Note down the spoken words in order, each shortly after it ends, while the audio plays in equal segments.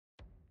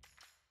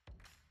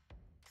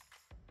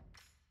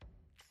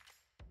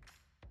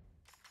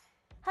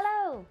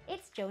Hello,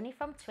 it's Joni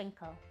from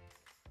Twinkl.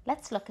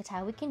 Let's look at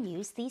how we can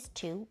use these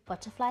two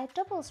butterfly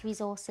doubles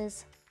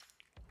resources.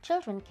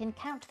 Children can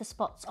count the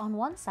spots on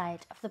one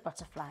side of the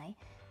butterfly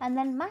and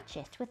then match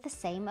it with the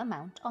same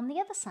amount on the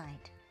other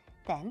side.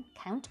 Then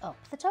count up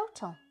the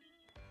total.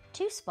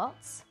 2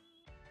 spots,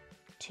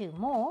 2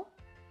 more,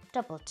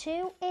 double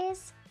 2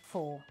 is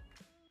 4.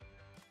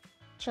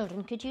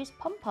 Children could use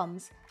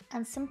pom-poms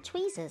and some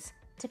tweezers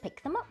to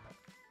pick them up.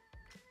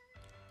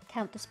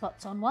 Count the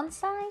spots on one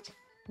side.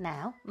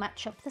 Now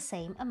match up the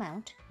same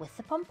amount with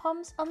the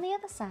pom-poms on the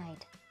other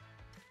side.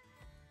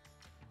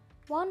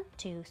 1,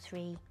 2,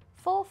 3,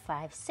 4,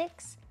 5,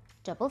 6.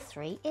 Double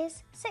 3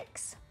 is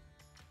 6.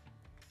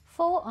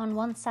 4 on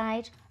one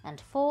side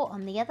and 4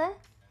 on the other.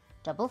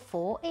 Double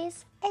 4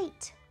 is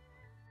 8.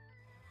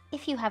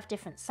 If you have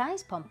different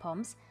size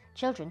pom-poms,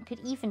 children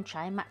could even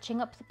try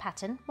matching up the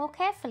pattern more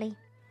carefully.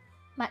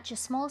 Match a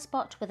small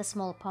spot with a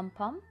small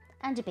pom-pom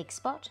and a big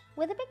spot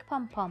with a big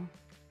pom-pom.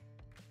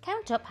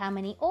 Count up how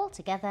many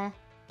altogether.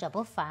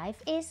 Double 5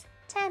 is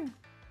 10.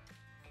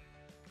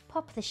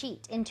 Pop the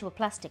sheet into a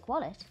plastic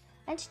wallet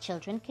and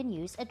children can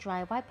use a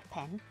dry wipe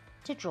pen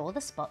to draw the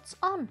spots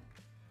on.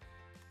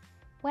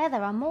 Where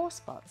there are more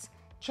spots,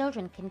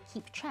 children can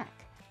keep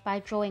track by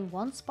drawing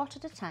one spot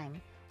at a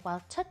time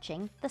while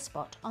touching the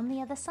spot on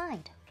the other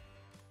side.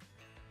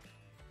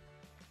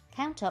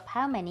 Count up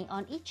how many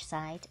on each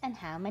side and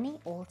how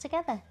many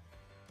altogether.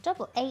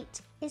 Double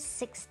 8 is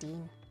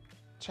 16.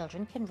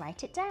 Children can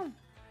write it down.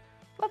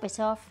 Rub it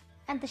off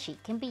and the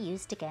sheet can be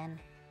used again.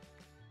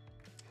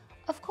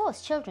 Of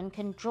course, children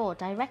can draw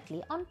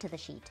directly onto the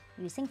sheet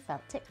using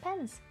felt tip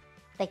pens.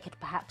 They could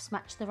perhaps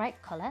match the right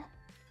colour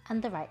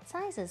and the right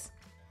sizes.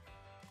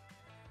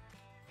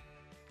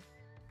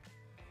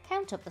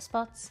 Count up the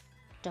spots.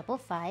 Double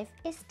 5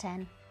 is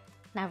 10.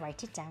 Now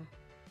write it down.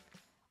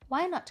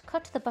 Why not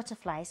cut the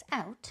butterflies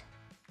out?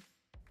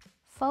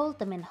 Fold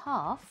them in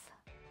half.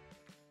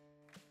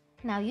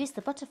 Now use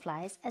the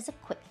butterflies as a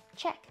quick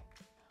check.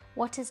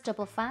 What is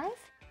double 5?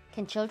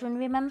 Can children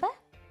remember?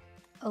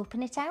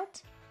 Open it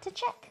out to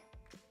check.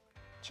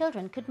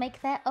 Children could make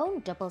their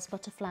own doubles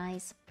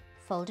butterflies.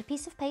 Fold a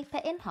piece of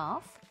paper in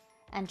half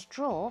and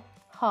draw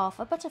half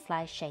a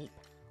butterfly shape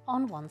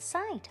on one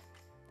side.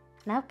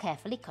 Now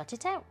carefully cut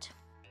it out.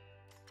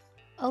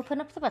 Open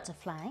up the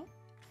butterfly.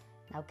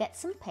 Now get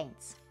some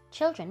paints.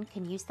 Children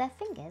can use their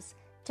fingers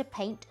to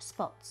paint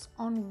spots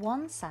on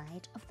one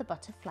side of the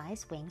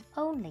butterfly's wing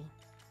only.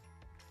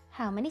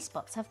 How many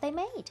spots have they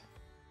made?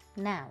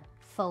 Now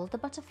fold the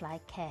butterfly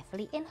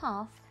carefully in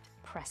half,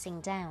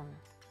 pressing down.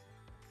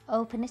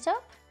 Open it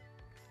up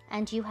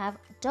and you have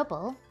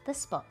double the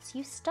spots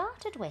you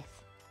started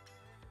with.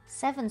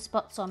 7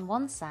 spots on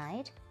one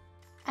side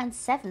and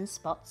 7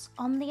 spots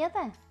on the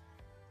other.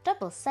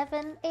 Double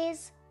 7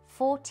 is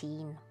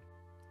 14.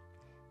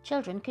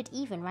 Children could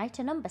even write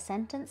a number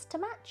sentence to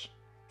match.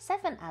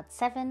 7 add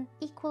 7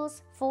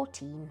 equals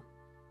 14.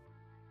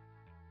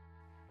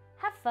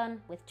 Have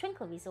fun with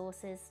Twinkl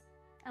Resources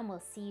and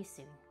we'll see you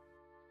soon.